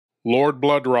Lord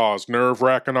Bloodraw's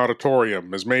Nerve-Wracking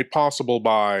Auditorium is made possible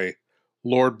by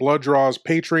Lord Bloodraw's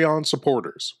Patreon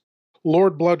supporters.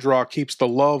 Lord Blooddraw keeps the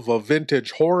love of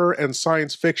vintage horror and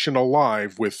science fiction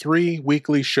alive with 3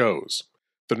 weekly shows: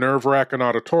 The Nerve-Wracking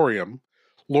Auditorium,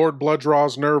 Lord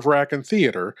Bloodraw's Nerve-Wracking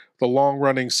Theater, the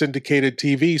long-running syndicated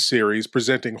TV series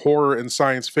presenting horror and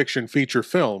science fiction feature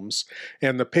films,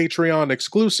 and the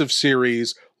Patreon-exclusive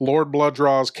series Lord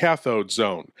Bloodraw's Cathode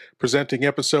Zone, presenting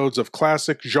episodes of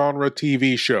classic genre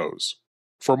TV shows.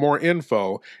 For more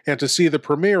info, and to see the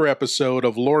premiere episode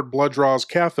of Lord Bloodraw's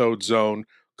Cathode Zone,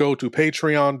 go to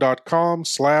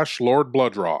patreon.com/Lord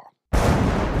Blooddraw.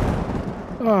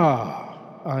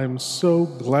 I'm so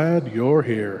glad you're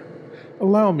here.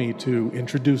 Allow me to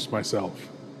introduce myself.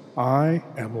 I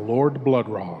am Lord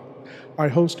Blooddraw. I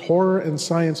host horror and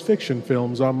science fiction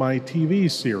films on my TV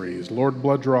series, Lord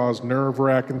Bloodraw's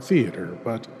Nerve-Wracking Theater,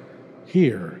 but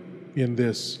here, in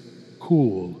this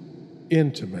cool,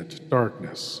 intimate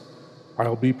darkness,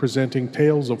 I'll be presenting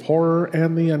tales of horror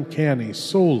and the uncanny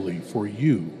solely for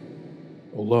you,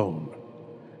 alone.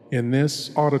 In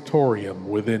this auditorium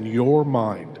within your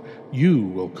mind, you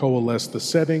will coalesce the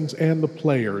settings and the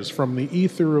players from the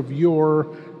ether of your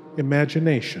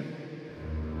imagination.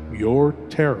 Your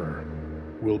terror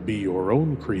will be your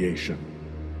own creation.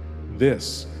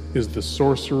 This is the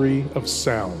sorcery of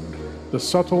sound, the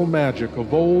subtle magic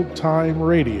of old-time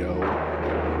radio,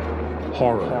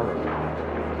 horror.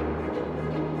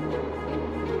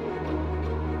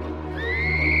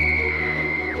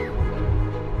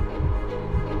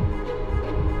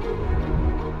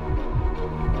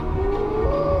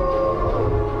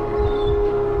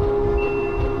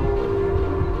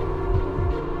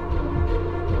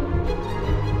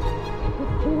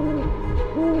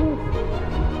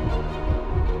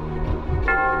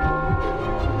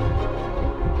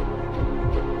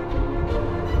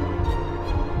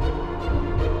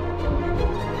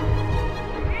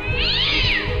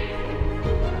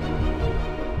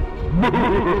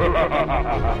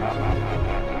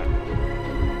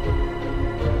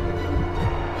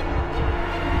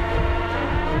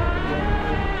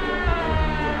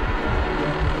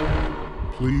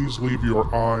 Please leave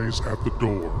your eyes at the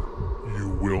door. You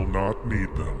will not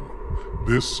need them.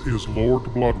 This is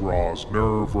Lord Bloodraw's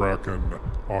Nerve-Wracking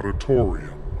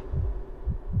Auditorium.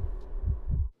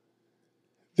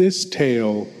 This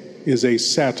tale is a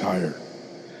satire.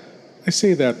 I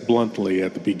say that bluntly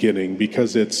at the beginning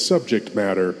because its subject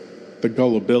matter, the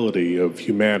gullibility of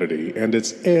humanity, and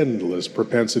its endless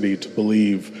propensity to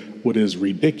believe what is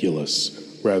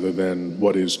ridiculous rather than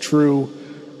what is true,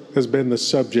 has been the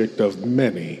subject of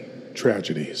many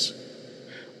tragedies.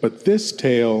 But this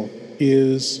tale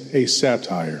is a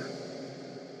satire,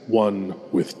 one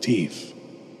with teeth.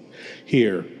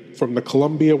 Here, from the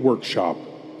Columbia Workshop,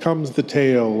 comes the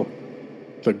tale,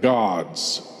 The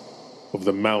Gods of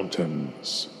the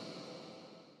Mountains.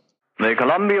 The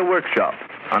Columbia Workshop,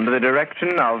 under the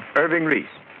direction of Irving Reese.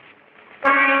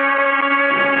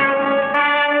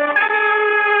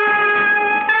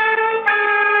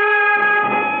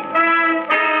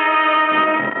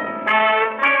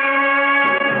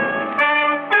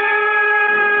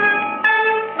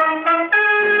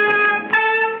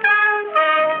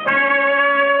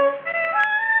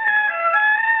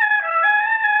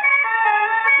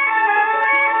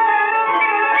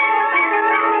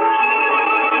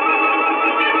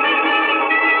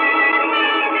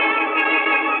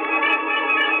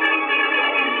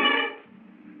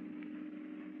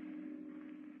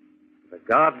 The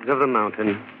Gods of the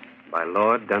Mountain by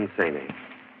Lord Dunsany.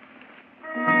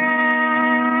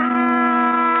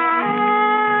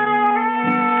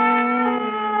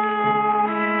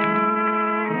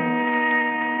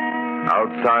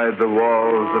 Outside the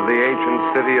walls of the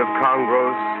ancient city of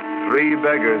Congros, 3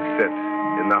 beggars sit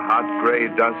in the hot gray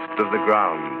dust of the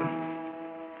ground.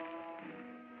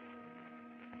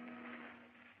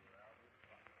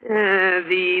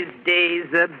 These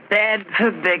days are bad for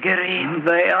beggary.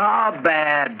 They are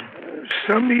bad.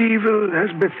 Some evil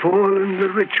has befallen the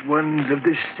rich ones of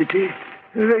this city.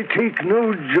 They take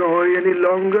no joy any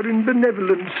longer in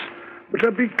benevolence, but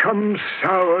have become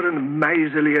sour and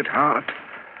miserly at heart.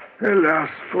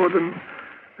 Alas for them.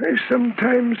 I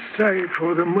sometimes sigh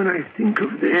for them when I think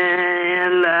of this.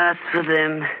 Alas for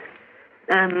them.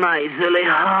 A miserly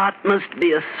heart must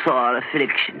be a sore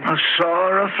affliction. A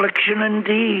sore affliction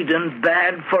indeed, and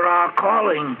bad for our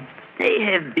calling. They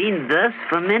have been thus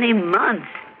for many months.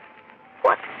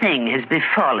 What thing has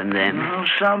befallen them? Oh,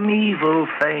 some evil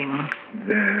thing.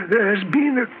 There has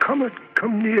been a comet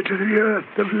come near to the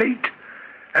earth of late,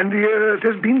 and the earth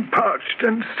has been parched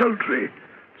and sultry,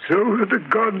 so that the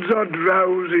gods are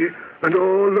drowsy and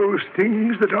all those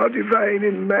things that are divine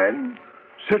in man,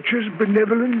 such as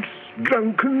benevolence,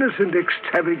 drunkenness, and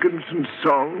extravagance and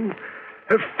song,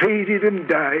 have faded and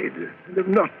died, and have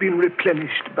not been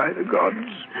replenished by the gods.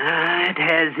 It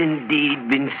has indeed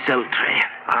been sultry.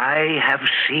 I have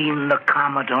seen the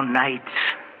Commodore nights.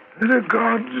 The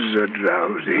gods are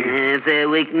drowsy. If they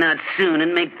wake not soon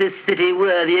and make this city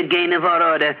worthy again of our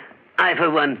order, I, for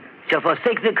one, shall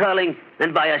forsake the calling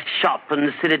and buy a shop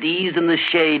and sit at ease in the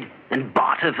shade and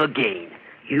barter for gain.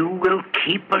 You will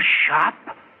keep a shop?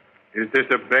 Is this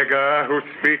a beggar who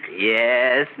speaks?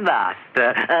 Yes,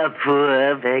 master, a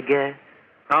poor beggar.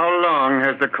 How long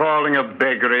has the calling of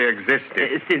beggary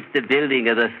existed? Since the building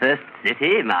of the first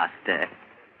city, master.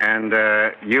 And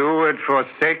you would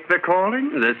forsake the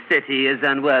calling? The city is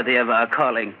unworthy of our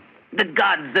calling. The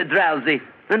gods are drowsy,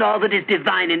 and all that is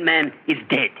divine in man is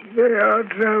dead. They are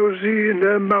drowsy in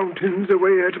their mountains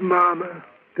away at Mama.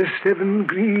 The 7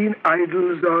 green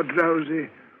idols are drowsy.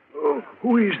 Oh,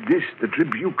 who is this that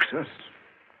rebukes us?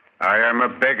 I am a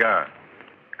beggar,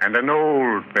 and an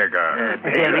old beggar.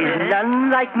 There is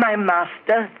none like my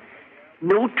master.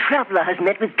 No traveler has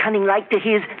met with cunning like to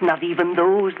his, not even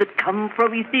those that come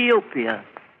from Ethiopia.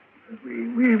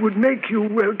 We would make you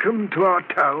welcome to our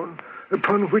town,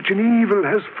 upon which an evil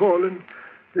has fallen,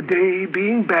 the day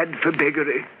being bad for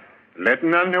beggary. Let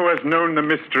none who has known the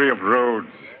mystery of roads,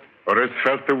 or has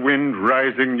felt the wind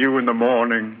rising new in the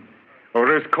morning, or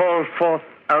has called forth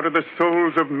out of the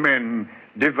souls of men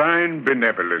divine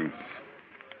benevolence,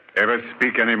 ever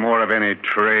speak any more of any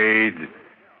trade,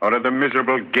 or of the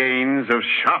miserable gains of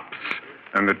shops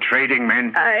and the trading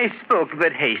men. I spoke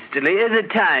but hastily, the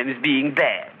times being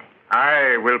bad.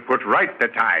 I will put right the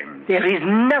times. There is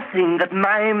nothing that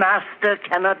my master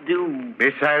cannot do.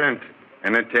 Be silent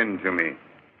and attend to me.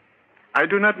 I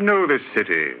do not know this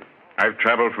city. I've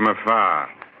traveled from afar,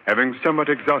 having somewhat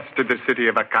exhausted the city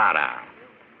of Akara.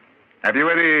 Have you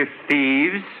any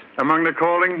thieves among the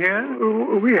calling here?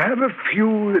 Oh, we have a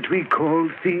few that we call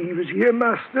thieves here,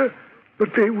 master, but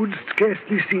they would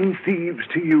scarcely seem thieves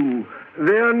to you.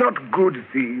 They are not good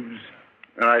thieves.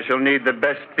 I shall need the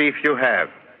best thief you have.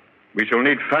 We shall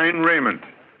need fine raiment.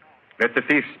 Let the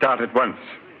thief start at once.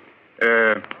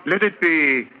 Let it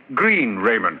be green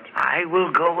raiment. I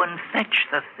will go and fetch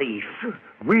the thief.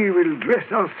 We will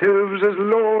dress ourselves as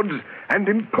lords and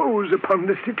impose upon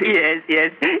the city.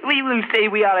 Yes. We will say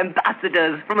we are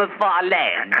ambassadors from a far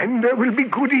land. And there will be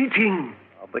good eating.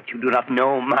 Oh, but you do not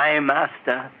know my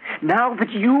master. Now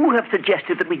that you have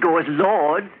suggested that we go as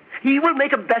lords, he will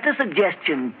make a better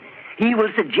suggestion. He will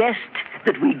suggest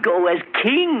that we go as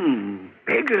king.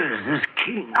 Beggars as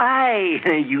king.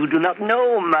 Aye, you do not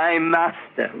know my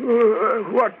master.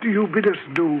 What do you bid us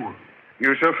do?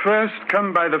 You shall first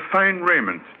come by the fine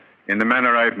raiment in the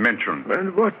manner I've mentioned.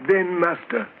 And what then,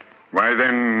 master? Why,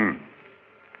 then,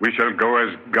 we shall go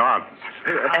as gods.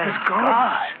 As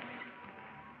gods?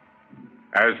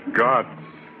 As gods.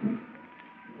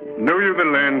 Know you the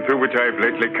land through which I've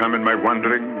lately come in my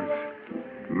wanderings?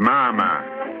 Mama,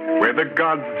 where the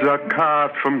gods are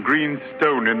carved from green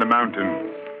stone in the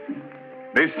mountains.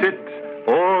 They sit,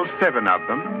 all 7 of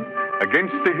them,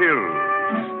 against the hills.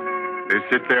 They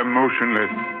sit there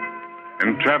motionless,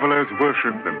 and travelers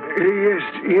worship them.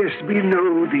 Yes, we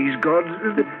know these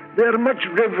gods. They're much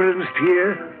reverenced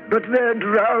here, but they're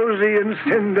drowsy and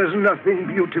send us nothing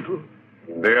beautiful.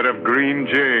 They're of green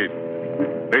jade.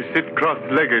 They sit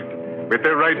cross-legged, with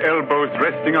their right elbows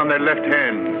resting on their left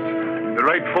hands, the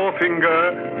right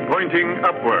forefinger pointing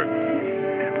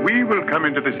upward. We will come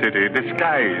into the city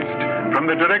disguised from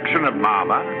the direction of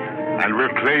Mama, and will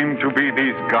claim to be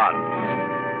these gods.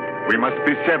 We must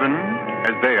be 7,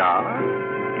 as they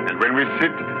are, and when we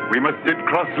sit, we must sit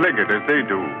cross-legged as they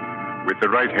do, with the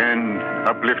right hand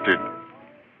uplifted.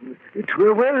 It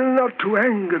were well not to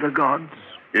anger the gods.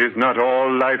 Is not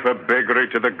all life a beggary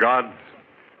to the gods?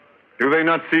 Do they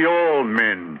not see all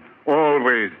men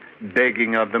always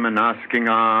begging of them and asking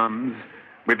alms,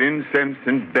 with incense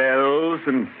and bells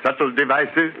and subtle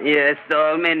devices? Yes,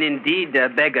 all men indeed are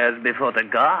beggars before the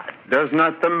gods. Does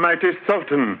not the mighty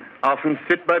Sultan often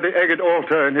sit by the agate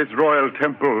altar in his royal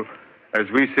temple, as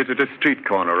we sit at a street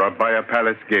corner or by a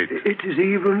palace gate? It is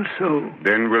even so.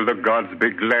 Then will the gods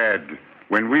be glad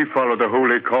when we follow the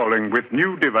holy calling with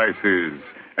new devices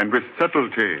and with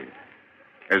subtlety,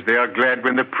 as they are glad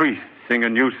when the priests sing a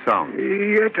new song.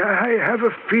 Yet I have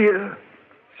a fear.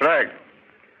 Srag,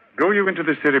 go you into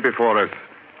the city before us,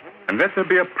 and let there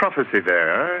be a prophecy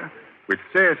there, which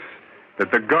saith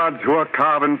that the gods who are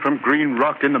carven from green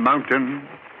rock in the mountain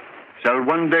shall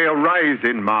one day arise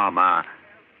in Mama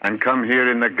and come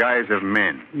here in the guise of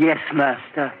men. Yes,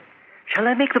 master. Shall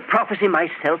I make the prophecy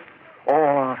myself,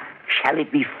 Or shall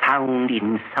it be found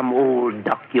in some old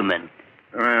document?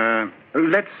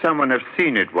 Let someone have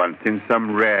seen it once in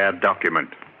some rare document.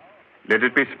 Let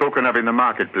it be spoken of in the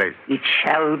marketplace. It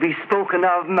shall be spoken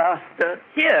of, master.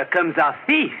 Here comes our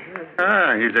thief.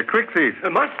 Ah, he's a quick thief.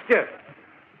 Master,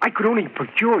 I could only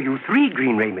procure you 3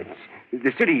 green raiments.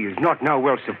 The city is not now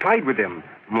well supplied with them.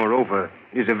 Moreover,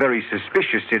 it is a very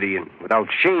suspicious city, and without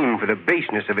shame for the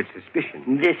baseness of its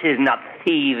suspicion. This is not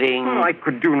thieving. Oh, I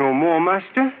could do no more,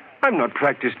 master. I've not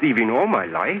practiced thieving all my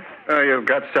life. You've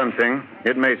got something.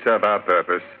 It may serve our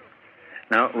purpose.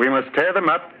 Now, we must tear them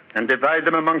up and divide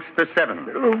them amongst the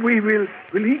 7.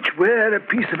 We'll each wear a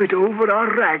piece of it over our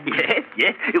rags.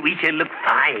 Yes, we shall look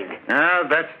fine. Ah,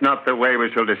 that's not the way we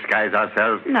shall disguise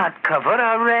ourselves. Not cover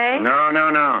our rags?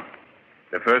 No.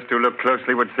 The first who look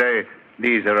closely would say,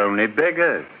 these are only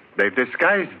beggars. They've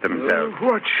disguised themselves.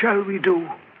 What shall we do?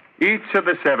 Each of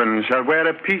the 7 shall wear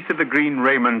a piece of the green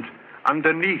raiment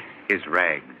underneath his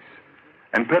rags.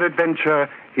 And peradventure,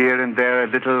 here and there a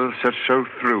little shall show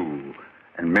through.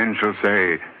 And men shall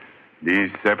say,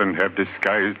 these 7 have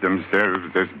disguised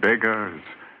themselves as beggars,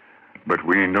 but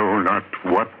we know not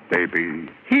what they be.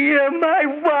 Hear my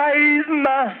wise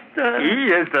master. He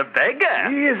is the beggar.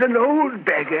 He is an old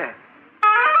beggar.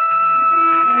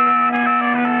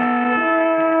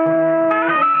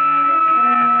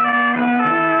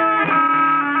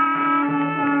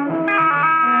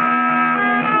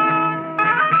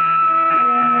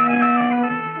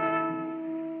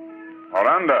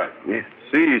 Orlando. Yes.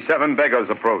 See 7 beggars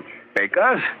approach.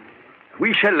 Beggars?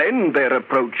 We shall end their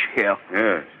approach here.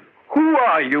 Yes. Who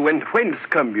are you, and whence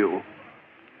come you?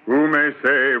 Who may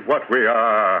say what we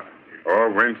are, or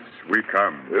whence we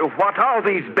come? What are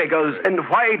these beggars, and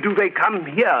why do they come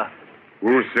here?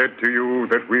 Who said to you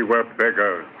that we were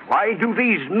beggars? Why do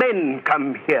these men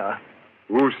come here?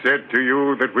 Who said to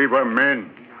you that we were men?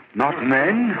 Not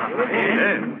men?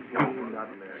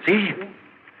 See,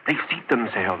 they seat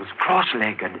themselves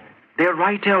cross-legged. Their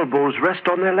right elbows rest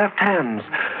on their left hands,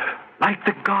 like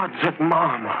the gods at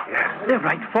Mama. Their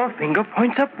right forefinger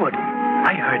points upward.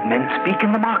 I heard men speak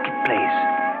in the marketplace.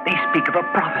 They speak of a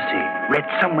prophecy read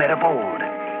somewhere of old.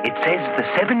 It says the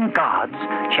 7 gods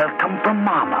shall come from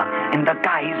Mama in the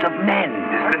guise of men.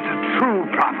 Is this a true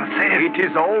prophecy? It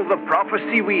is all the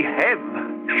prophecy we have.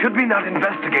 Should we not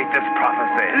investigate this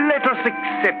prophecy? Let us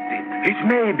accept it. It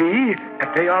may be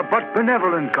that they are but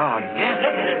benevolent gods.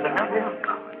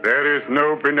 There is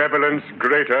no benevolence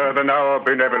greater than our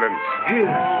benevolence.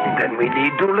 Then we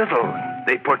need do little.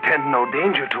 They portend no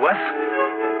danger to us.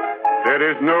 There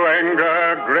is no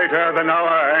anger greater than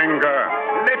our anger.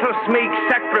 Let us make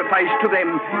sacrifice to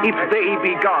them if they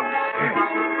be gods.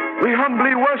 We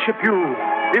humbly worship you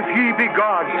if ye be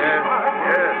gods. Yes.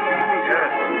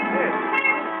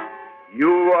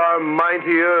 You are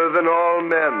mightier than all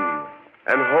men,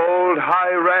 and hold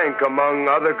high rank among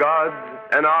other gods,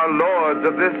 and are lords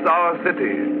of this our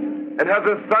city, and have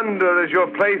the thunder as your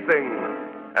plaything,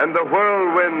 and the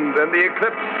whirlwind, and the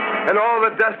eclipse, and all the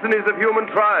destinies of human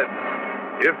tribes.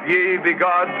 If ye be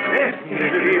gods,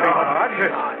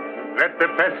 let the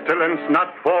pestilence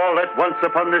not fall at once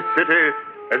upon this city,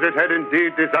 as it had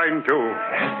indeed designed to.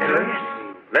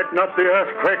 Let not the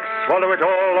earthquake swallow it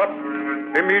all up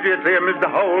immediately amid the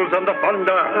howls and the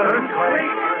thunder.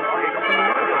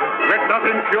 Let not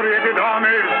infuriated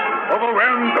armies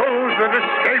overwhelm those that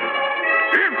escape.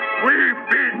 If we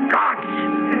be gods.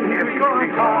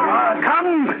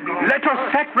 Come, let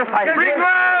us sacrifice. Bring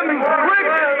lambs!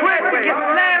 Quick! Get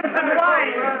lambs and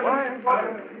wine!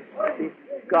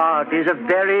 God is a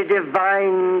very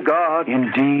divine God.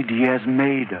 Indeed, he has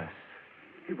made us.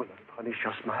 He will not punish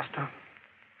us, Master.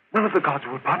 None of the gods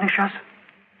will punish us.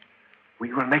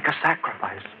 We will make a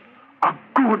sacrifice. A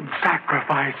good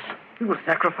sacrifice. We will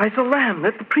sacrifice a lamb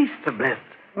that the priests have blessed.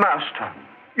 Master,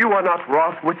 you are not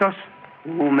wroth with us?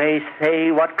 Who may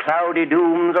say what cloudy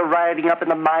dooms are riding up in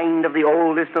the mind of the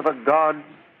oldest of the gods?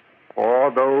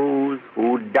 Or those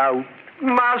who doubt?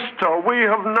 Master, we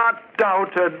have not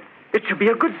doubted. It should be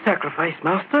a good sacrifice,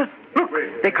 Master. Look,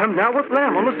 they come now with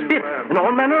lamb on the spit and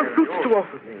all manner of fruits to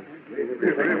offer.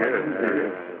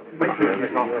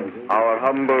 our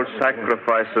humble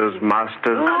sacrifices,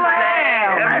 Master.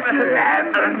 Lamb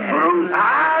and fruit.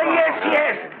 Ah,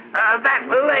 yes. That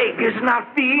leg is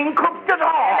not being cooked at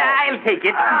all. I'll take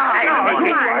it.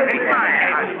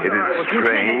 It is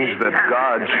strange that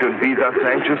God should be thus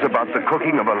anxious about the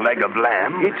cooking of a leg of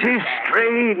lamb. It is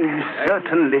strange,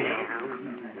 certainly.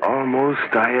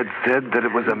 Almost I had said that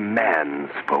it was a man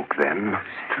spoke then.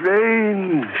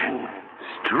 Strange,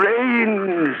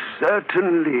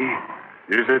 certainly.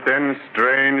 Is it then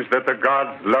strange that the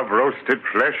gods love roasted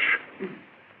flesh?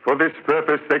 For this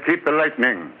purpose they keep the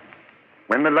lightning.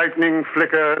 When the lightning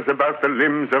flickers about the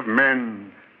limbs of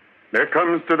men, there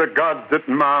comes to the gods at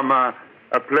Mama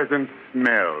a pleasant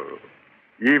smell,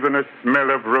 even a smell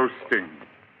of roasting.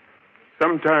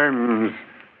 Sometimes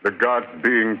the gods,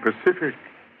 being pacific,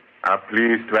 are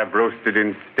pleased to have roasted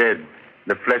instead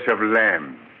the flesh of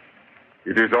lamb.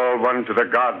 It is all one to the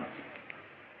gods.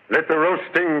 Let the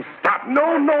roasting stop.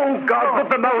 No, God,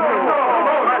 put them out.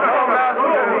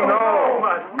 No.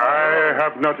 I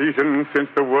have not eaten since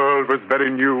the world was very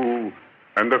new,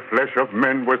 and the flesh of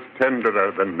men was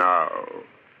tenderer than now.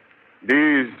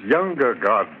 These younger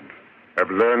gods have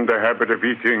learned the habit of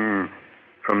eating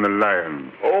from the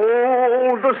lion. Oh,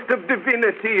 oldest of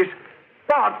divinities,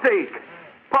 partake.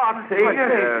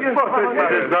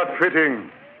 It is not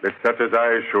fitting that such as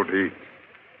I should eat.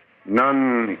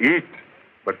 None eat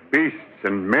but beasts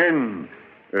and men,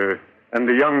 and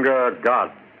the younger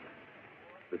gods.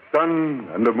 The sun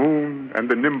and the moon and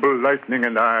the nimble lightning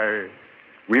and I,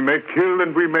 we may kill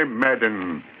and we may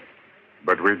madden,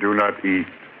 but we do not eat.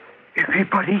 If we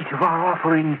but eat of our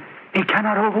offering, he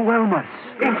cannot overwhelm us.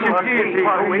 Enough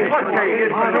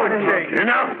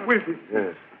with it.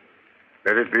 Yes.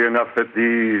 Let it be enough that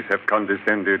these have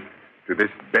condescended to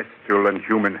this bestial and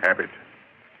human habit.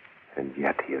 And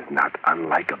yet he is not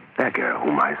unlike a beggar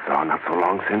whom I saw not so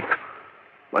long since.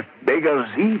 But beggars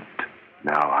eat.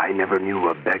 Now, I never knew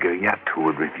a beggar yet who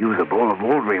would refuse a bowl of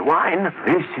Wolverine wine.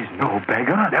 This is no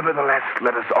beggar. Nevertheless,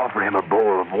 let us offer him a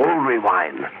bowl of Wolverine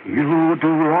wine. You do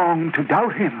wrong to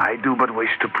doubt him. I do but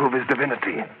wish to prove his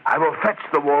divinity. I will fetch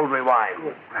the Wolverine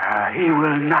wine. He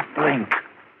will not drink.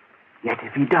 Yet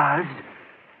if he does,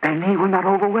 then he will not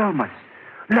overwhelm us.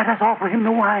 Let us offer him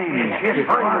the wine. Yes,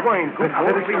 wine. Good.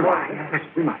 Let it be wine. Yes,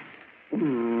 we must.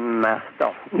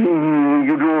 Master,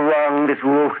 you do wrong this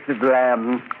roasted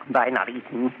lamb by not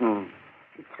eating.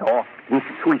 It's soft and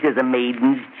sweet as a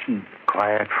maiden's cheek.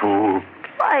 Quiet, fool.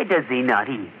 Why does he not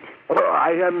eat? Oh,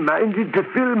 I am minded to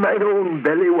fill mine own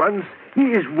belly once.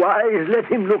 He is wise, let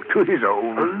him look to his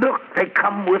own. Look, they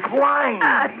come with wine.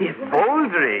 It's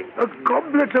Voldry. A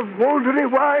goblet of Voldry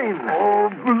wine. Oh,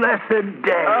 blessed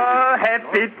day. Oh,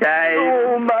 happy time.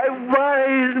 Oh, my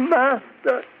wise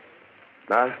master.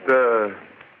 Master,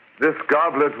 this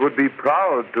goblet would be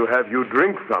proud to have you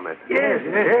drink from it. Yes,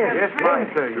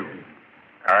 master.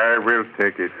 I will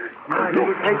take it.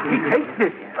 He takes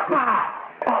it.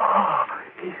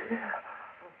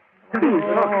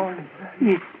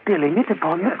 He's spilling it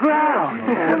upon the ground.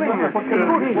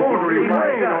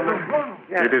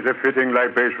 It is a fitting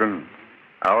libation.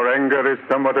 Our anger is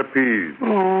somewhat appeased.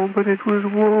 Oh, but it was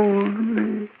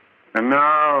Wolverine. And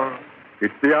now,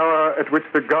 it's the hour at which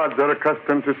the gods are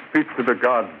accustomed to speak to the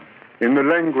gods in the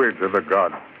language of the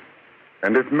gods.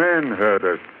 And if man heard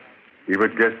us, he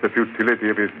would guess the futility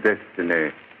of his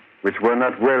destiny, which were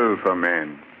not well for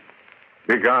man.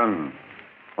 Begone.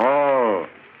 All.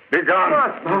 Begone.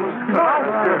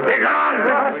 Begone.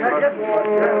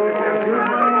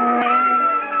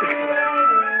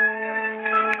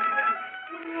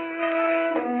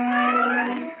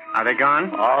 Are they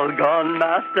gone? All gone,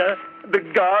 master. The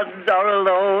gods are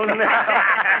alone.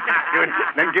 Good.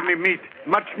 Then give me meat.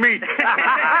 Much meat.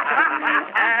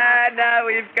 Now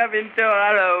we've come into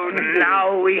our own.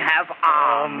 Now we have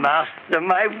our master,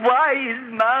 my wise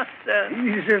master.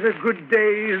 These are the good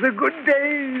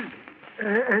days.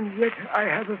 And yet I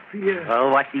have a fear. Oh,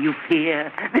 what do you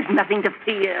fear? There's nothing to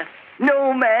fear.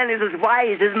 No man is as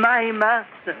wise as my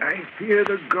master. I fear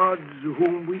the gods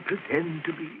whom we pretend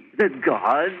to be. The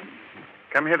gods?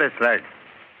 Come hither, Slag.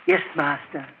 Yes,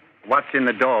 master. Watch in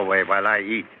the doorway while I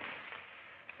eat.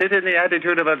 Sit in the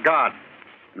attitude of a god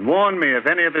and warn me if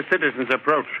any of the citizens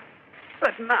approach.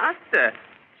 But, master,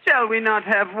 shall we not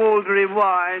have Wolverine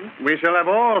wine? We shall have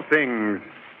all things,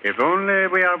 if only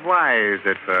we are wise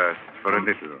at first, for a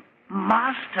little.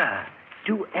 Master,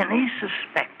 do any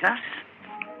suspect us?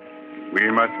 We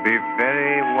must be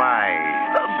very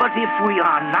wise. But if we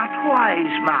are not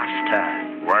wise, master...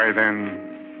 Why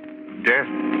then, death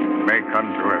may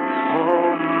come to us.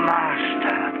 Oh,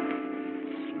 master.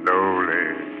 Slowly.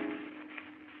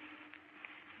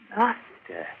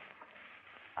 Master,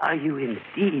 are you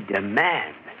indeed a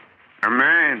man? A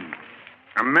man.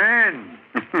 A man.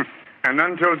 And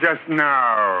until just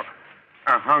now,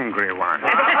 a hungry one.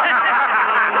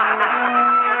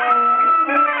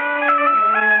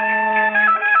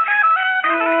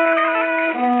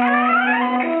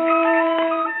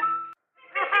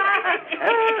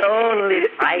 Only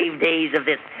 5 days of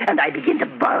this, and I begin to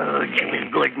bulge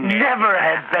with goodness. Never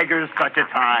had beggars such a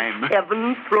time.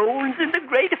 Heaven thrones in the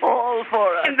great hall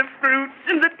for us. And the fruits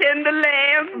and the tender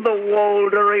lamb. The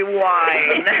Wolverine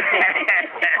wine.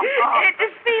 To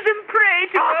see them pray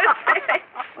to us.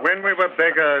 When we were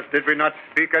beggars, did we not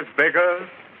speak as beggars?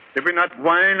 Did we not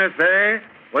whine as they?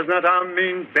 Was not our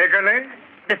mien beggarly?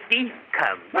 The thief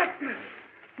comes.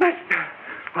 Master!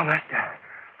 Oh, Master,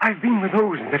 I've been with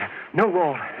those that know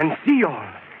all and see all.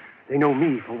 They know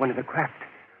me for one of the craft,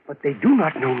 but they do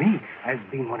not know me as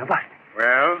being one of us.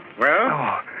 Well?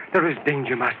 Oh, there is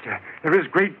danger, Master. There is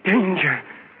great danger.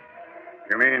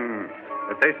 You mean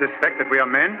that they suspect that we are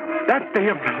men? That they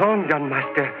have long done,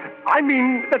 Master. I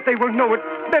mean that they will know it,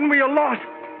 then we are lost.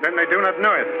 Then they do not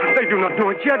know it. They do not know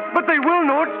it yet, but they will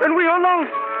know it, and we are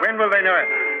lost. When will they know it?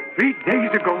 3 days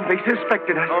ago, they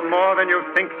suspected us. No more than you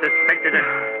think suspected it.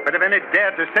 But if any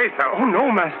dared to say so. Oh,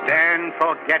 no, Master. Then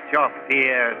forget your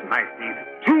fears, my thief.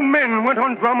 2 men went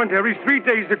on Dromedary 3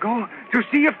 days ago to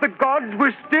see if the gods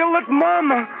were still at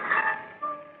Mama.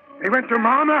 They went to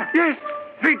Mama? Yes,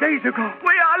 3 days ago.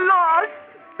 We are lost.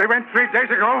 They went 3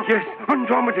 days ago? Yes, on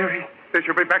Dromedary. They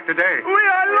should be back today. We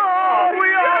are lost.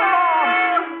 We are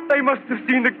lost. They must have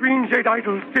seen the green jade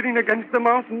idols sitting against the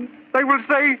mountain. They will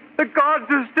say, the gods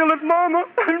are still at Mama,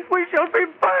 and we shall be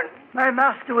burnt. My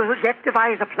master will yet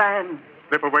devise a plan.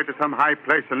 Slip away to some high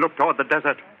place and look toward the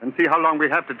desert and see how long we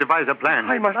have to devise a plan.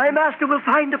 My master will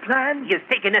find a plan. He has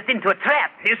taken us into a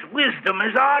trap. His wisdom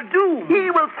is our doom. He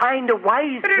will find a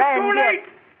wise plan. Too late.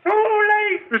 Too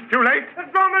late. It's too late. The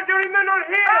dromedary men are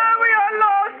here. We are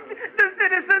lost. The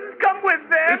citizens come with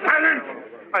them. Be silent.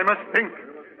 I must think.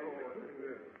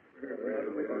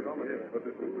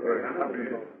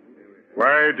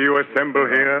 Why do you assemble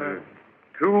here?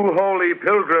 2 holy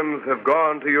pilgrims have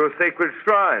gone to your sacred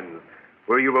shrines,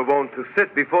 where you were wont to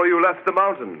sit before you left the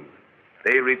mountains.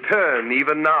 They return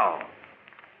even now.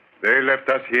 They left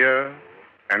us here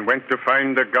and went to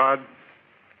find the gods.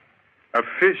 A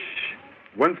fish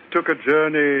once took a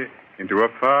journey into a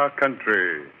far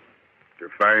country to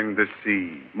find the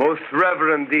sea. Most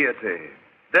reverend deity,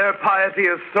 their piety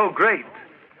is so great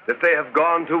that they have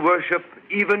gone to worship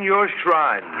even your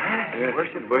shrine.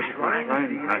 Worship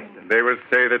shrine. They will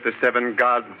say that the 7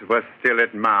 gods were still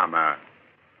at Mama.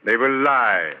 They will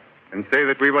lie and say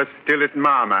that we were still at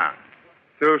Mama.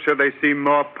 So shall they seem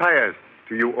more pious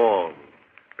to you all,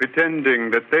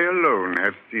 pretending that they alone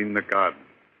have seen the gods.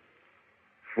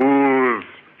 Fools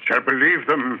shall believe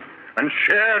them and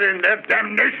share in their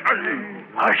damnation.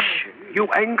 Hush! You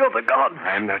anger the gods.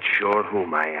 I'm not sure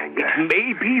whom I anger. It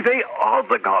may be they are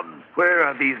the gods. Where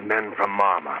are these men from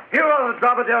Mama? Here are the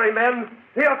dromedary men.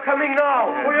 They are coming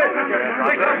now.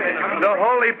 The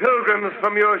holy pilgrims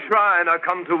from your shrine are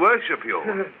come to worship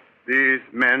you. These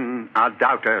men are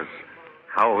doubters.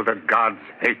 How the gods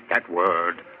hate that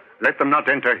word. Let them not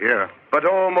enter here. But,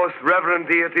 oh, most reverend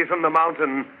deity from the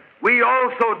mountain, we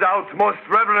also doubt, most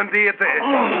reverend deity.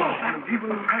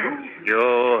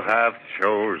 You have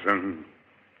chosen.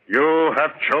 You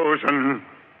have chosen.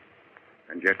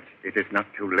 And yet it is not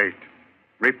too late.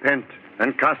 Repent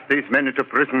and cast these men into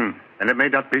prison, and it may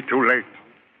not be too late.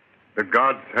 The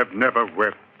gods have never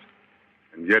wept.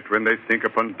 And yet when they think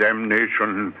upon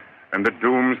damnation and the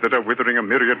dooms that are withering a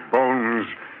myriad bones,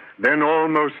 then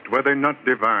almost were they not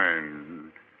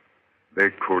divine,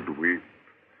 they could weep.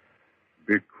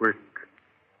 Be quick.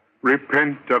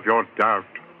 Repent of your doubt.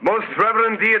 Most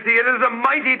reverend deity, it is a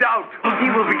mighty doubt. He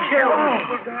will be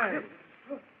killed.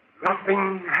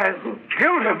 Nothing has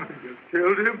killed him.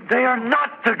 Killed him? They are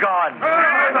not the gods.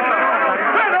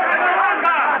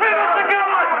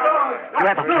 You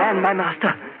have a plan, my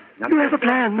master. You have a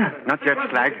plan. Not yet,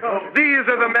 Slag. These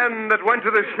are the men that went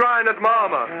to the shrine at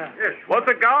Mama. Were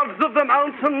the gods of the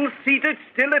mountains seated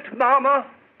still at Mama?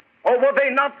 Or were they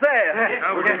not there?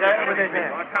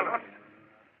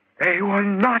 They were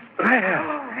not there.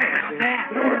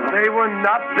 They were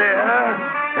not there.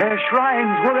 Their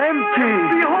shrines were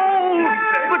empty. Behold,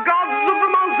 the gods of the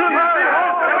mountains.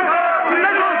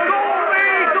 Let us go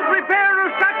away to prepare a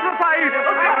sacrifice,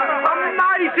 a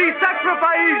mighty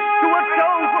sacrifice to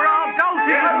atone for our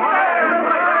doubting.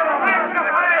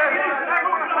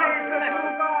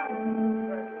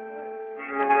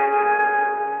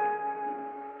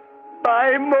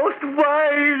 My most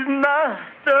wise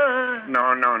master.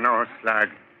 No, Slag.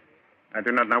 I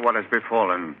do not know what has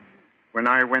befallen. When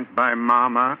I went by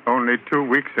Mama only 2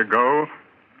 weeks ago,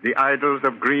 the idols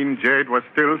of green jade were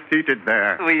still seated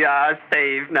there. We are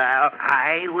saved now.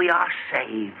 Aye, we are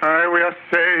saved. Aye, we are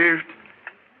saved.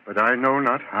 But I know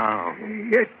not how.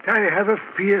 Yet I have a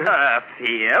fear.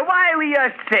 Fear? Why we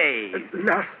are saved?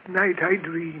 Last night I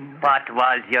dreamed. What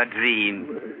was your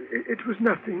dream? It was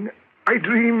nothing. I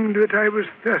dreamed that I was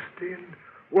thirsty, and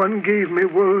one gave me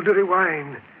Waldry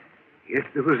wine. Yet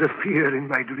there was a fear in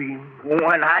my dream.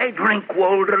 When I drink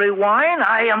Woldery wine,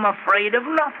 I am afraid of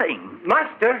nothing.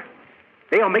 Master,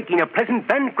 they are making a pleasant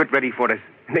banquet ready for us.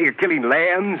 They are killing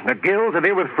lambs, and the gills are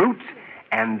there with fruits.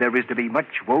 And there is to be much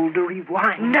Woldery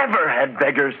wine. Never had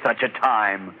beggars such a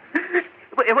time.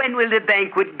 When will the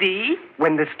banquet be?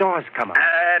 When the stars come up.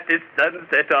 It is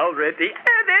sunset already.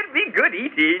 There'll be good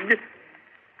eating.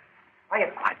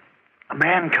 Quiet. A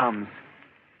man comes.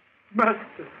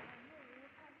 Master,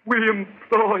 we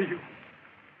implore you.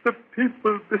 The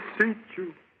people beseech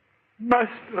you.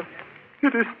 Master,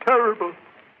 it is terrible.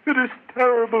 It is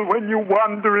terrible when you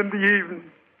wander in the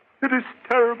evening. It is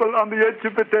terrible on the edge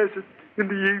of the desert in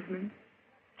the evening.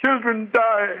 Children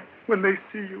die when they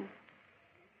see you.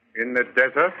 In the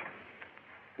desert?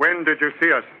 When did you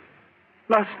see us?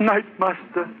 Last night,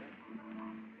 Master.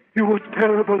 You were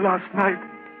terrible last night.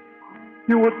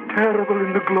 You were terrible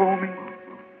in the gloaming,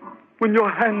 when your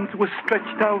hands were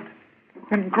stretched out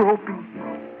and groping.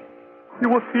 You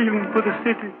were feeling for the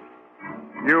city.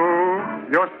 You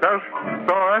yourself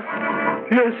saw us?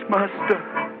 Yes, Master.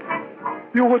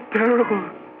 You were terrible.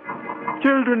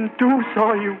 Children too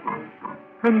saw you,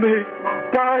 and they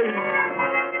died.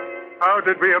 How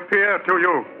did we appear to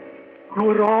you? You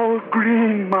were all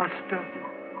green, Master.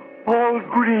 All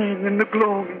green in the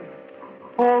gloaming.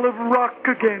 All of rock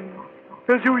again,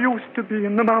 as you used to be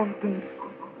in the mountains.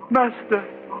 Master,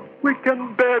 we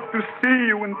can bear to see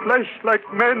you in flesh like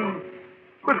men.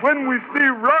 But when we see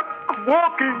rock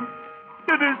walking,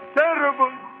 it is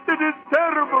terrible. It is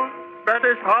terrible. That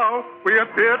is how we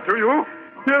appear to you?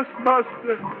 Yes,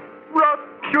 Master. Rock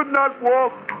should not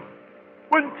walk.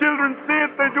 When children see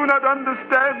it, they do not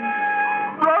understand.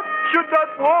 Rock should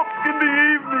not walk in the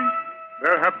evening.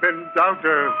 There have been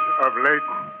doubters of late.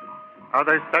 Are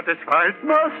they satisfied?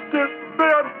 Master, they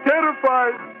are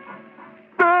terrified.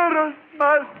 Spare us,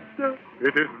 Master.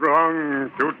 It is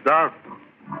wrong to doubt.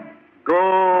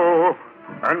 Go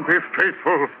and be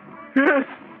faithful. Yes,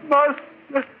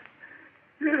 Master.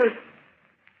 Yes.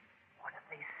 What have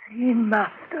they seen,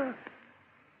 Master?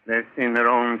 They've seen their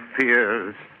own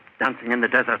fears dancing in the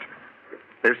desert.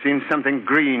 They've seen something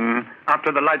green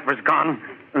after the light was gone,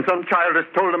 and some child has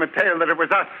told them a tale that it was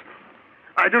us.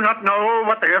 I do not know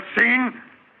what they have seen.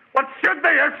 What should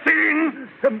they have seen?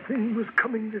 Something was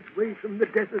coming this way from the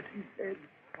desert, he said.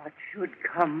 What should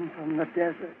come from the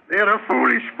desert? They are a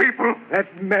foolish people.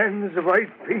 That man's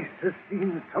white face has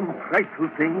seen some frightful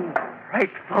thing.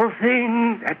 Frightful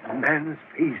thing? That man's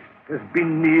face has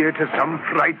been near to some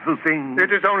frightful thing.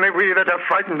 It is only we that have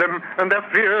frightened them, and their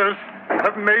fears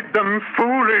have made them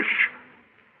foolish.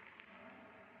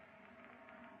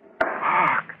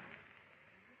 Hark!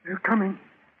 They're coming.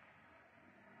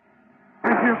 I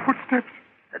hear footsteps.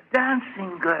 The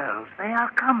dancing girls, they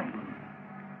are coming.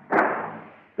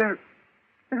 There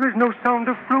is no sound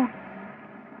of flute.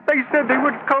 They said they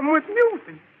would come with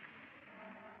music.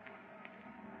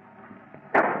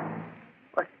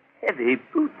 What heavy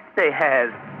boots they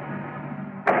have.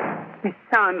 They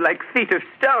sound like feet of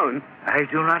stone. I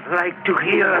do not like to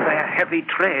hear their heavy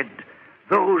tread.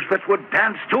 Those that would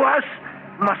dance to us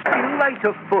must be light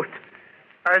of foot.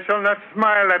 I shall not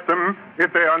smile at them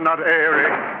if they are not airy.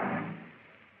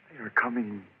 They are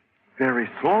coming very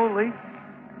slowly.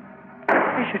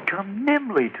 They should come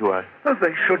nimbly to us.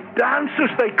 They should dance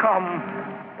as they come,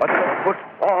 but the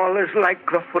footfall is like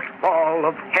the footfall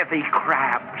of heavy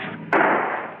crabs.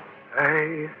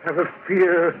 I have a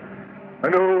fear,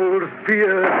 an old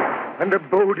fear and a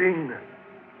boding.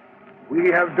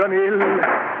 We have done ill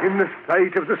in the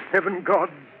sight of the seven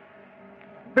gods.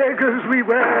 Beggars we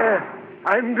were,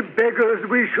 and beggars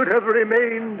we should have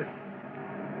remained.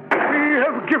 We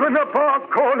have given up our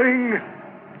calling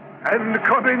and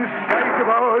come in sight of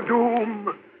our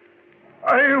doom.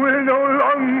 I will no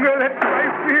longer let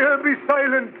my fear be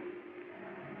silent.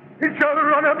 It shall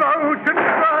run about and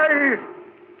cry.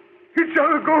 It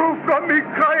shall go from me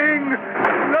crying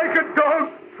like a dog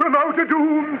from out a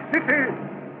doomed city.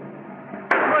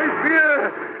 My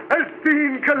fear has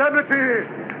seen calamity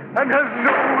and has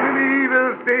known an evil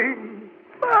thing.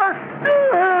 Master!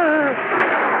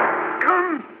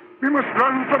 Come, we must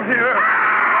run from here.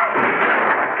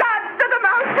 God to the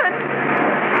mountain!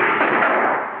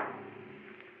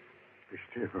 Be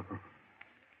still.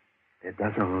 They're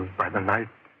dazzled by the light.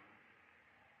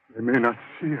 They may not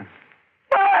see us.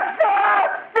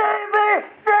 Save me!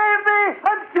 Save me!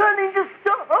 I'm turning to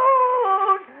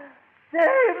stone!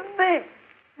 Save me!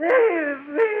 Save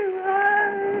me!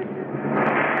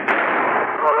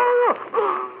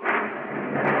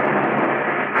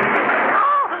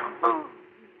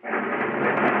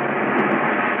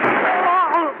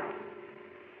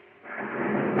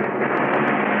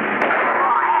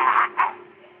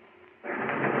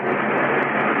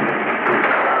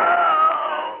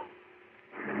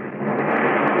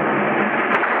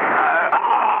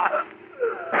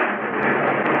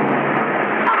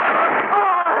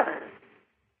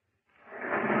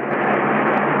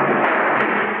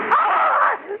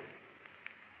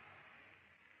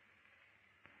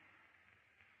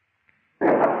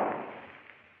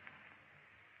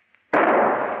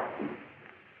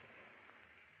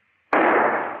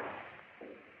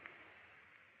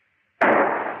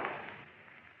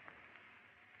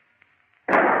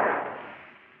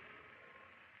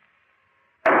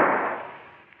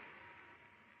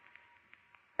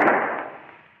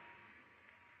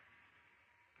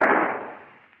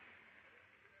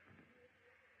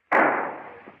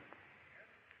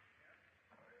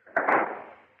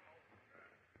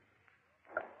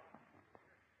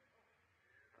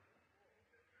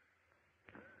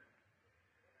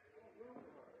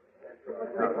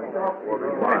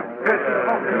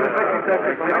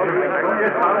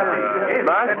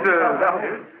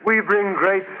 Master, we bring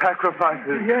great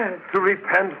sacrifices to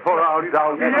repent for our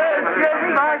doubts.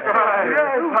 Master.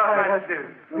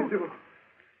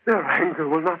 Their anger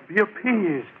will not be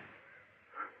appeased.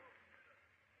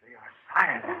 They are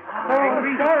silent.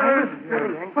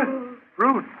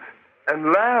 Fruit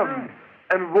and lamb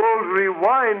and Waldry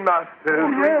wine, Master.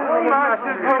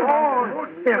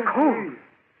 They're cold.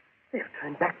 They've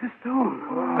turned back to stone.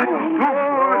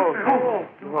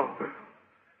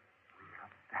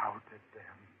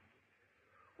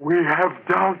 We have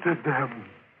doubted them.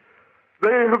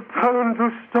 They have turned to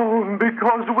stone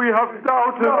because we have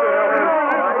doubted them.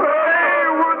 They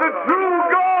were the true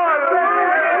gods.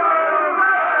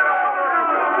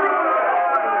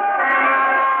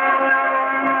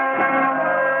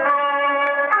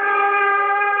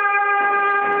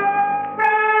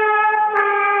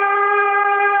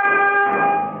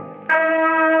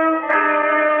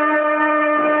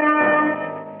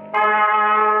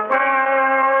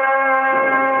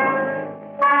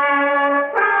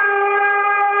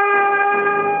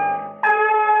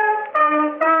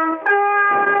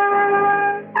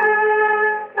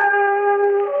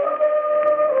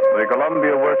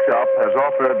 Has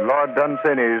offered Lord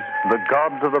Dunsany's The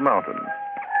Gods of the Mountain.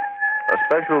 A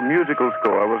special musical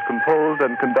score was composed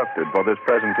and conducted for this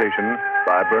presentation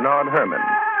by Bernard Herrmann.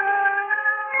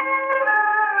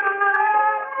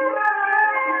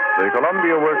 The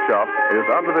Columbia Workshop is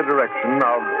under the direction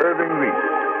of Irving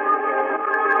Reese.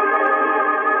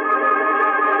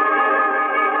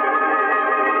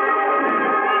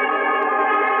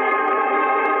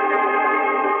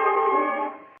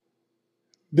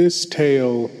 This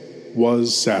tale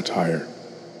was satire.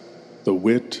 The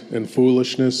wit and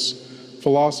foolishness,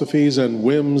 philosophies and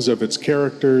whims of its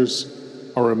characters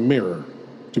are a mirror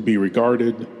to be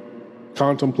regarded,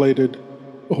 contemplated,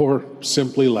 or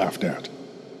simply laughed at.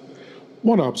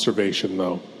 One observation,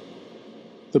 though.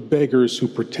 The beggars who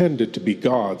pretended to be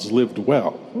gods lived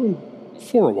well,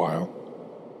 for a while,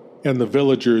 and the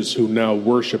villagers who now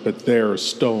worship at their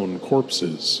stone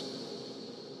corpses,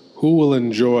 who will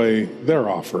enjoy their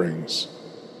offerings?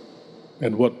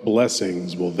 And what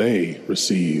blessings will they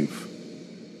receive?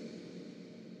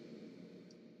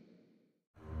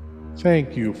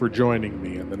 Thank you for joining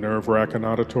me in the Nerve-Wracking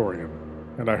Auditorium,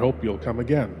 and I hope you'll come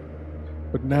again.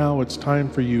 But now it's time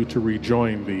for you to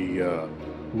rejoin the,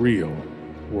 real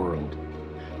world.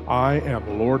 I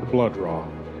am Lord Blood-Raw,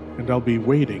 and I'll be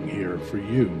waiting here for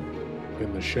you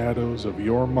in the shadows of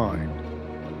your mind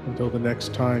until the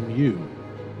next time you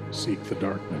seek the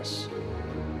darkness.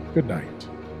 Good night.